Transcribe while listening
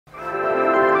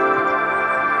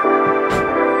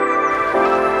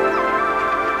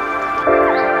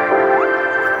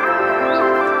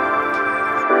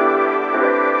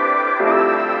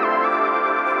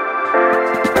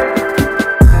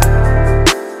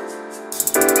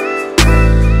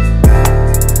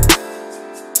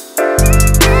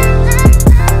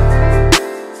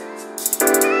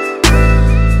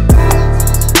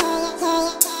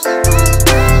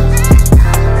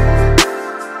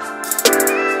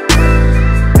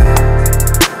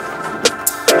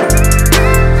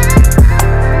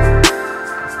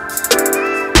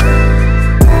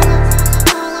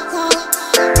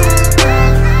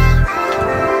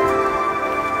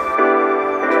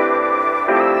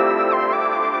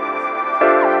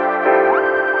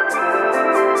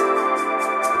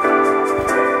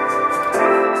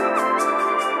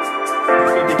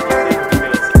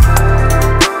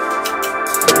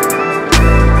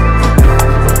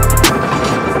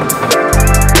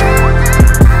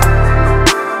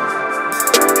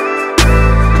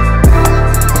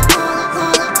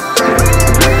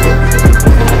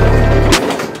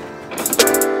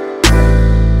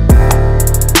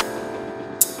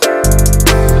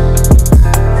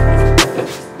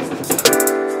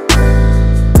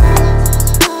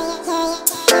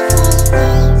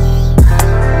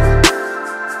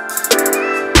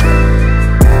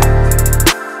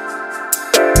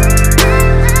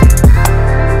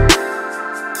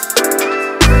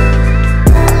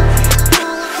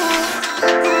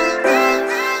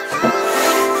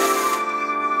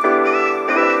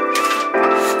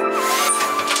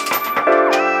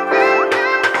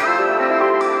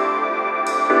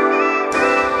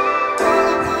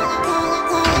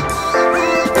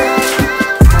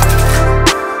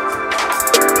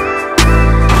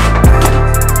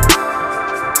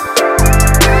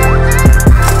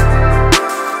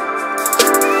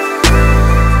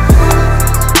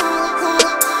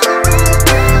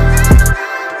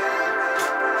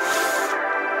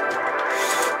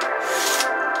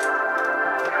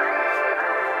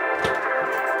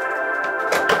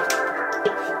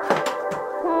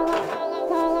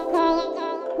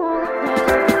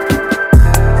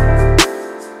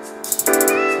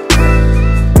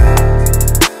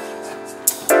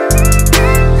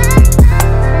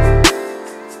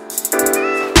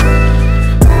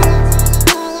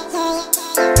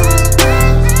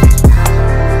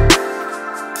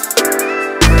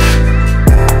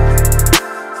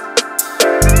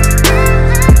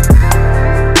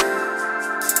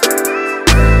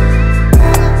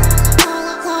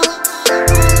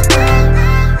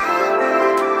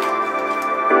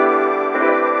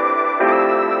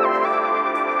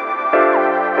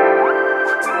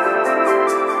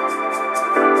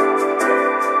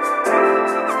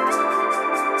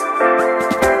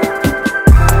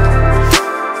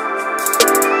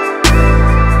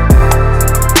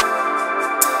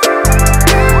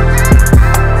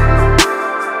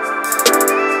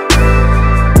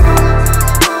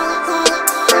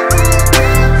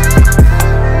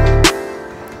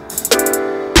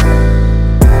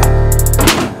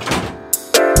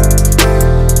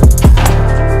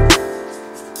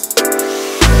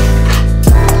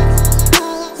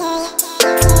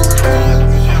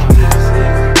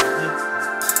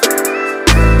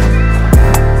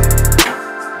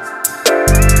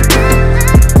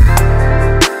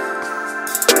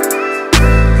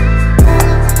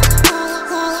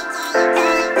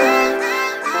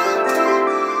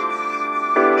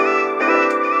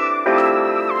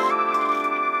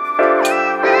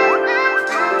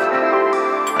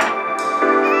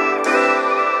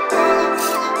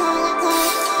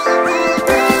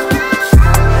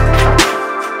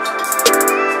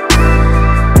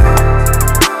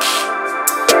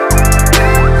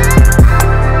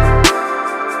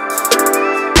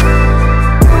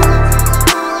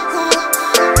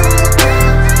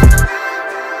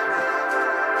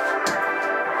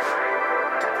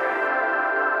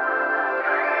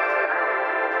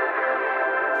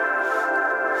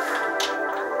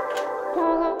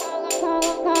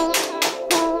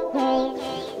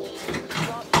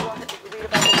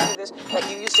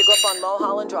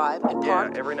drive and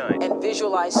park every night. and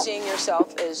visualize seeing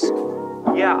yourself as...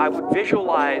 Yeah, I would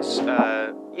visualize,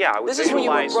 This is when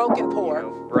you were broken poor. You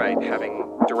know, right, having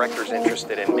directors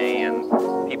interested in me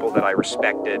and people that I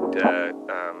respected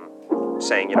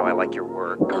saying, you know, I like your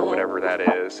work or whatever that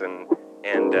is. And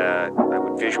I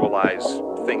would visualize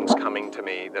things coming to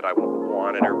me that I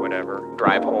wanted or whatever.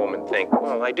 Drive home and think,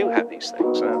 well, I do have these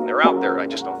things. They're out there. I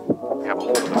just don't have a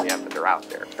hold of them yet, but they're out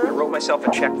there. I wrote myself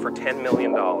a check for $10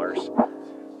 million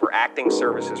for acting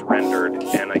services rendered,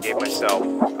 and I gave myself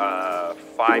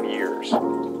 5 years,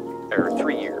 or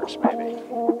 3 years maybe.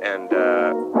 And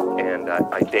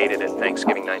I dated in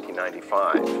Thanksgiving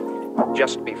 1995.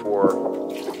 Just before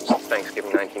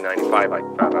Thanksgiving 1995, I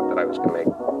found out that I was going to make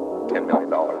 $10 million in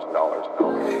dollars.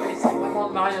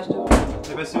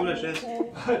 C'est passé où la chaise?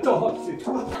 Attends, c'est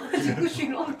toi. Du coup, je suis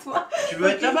loin de toi. Tu veux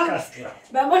être là-bas?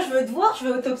 Bah moi, je veux te voir, je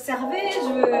veux t'observer, je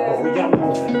veux... Regarde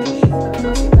mon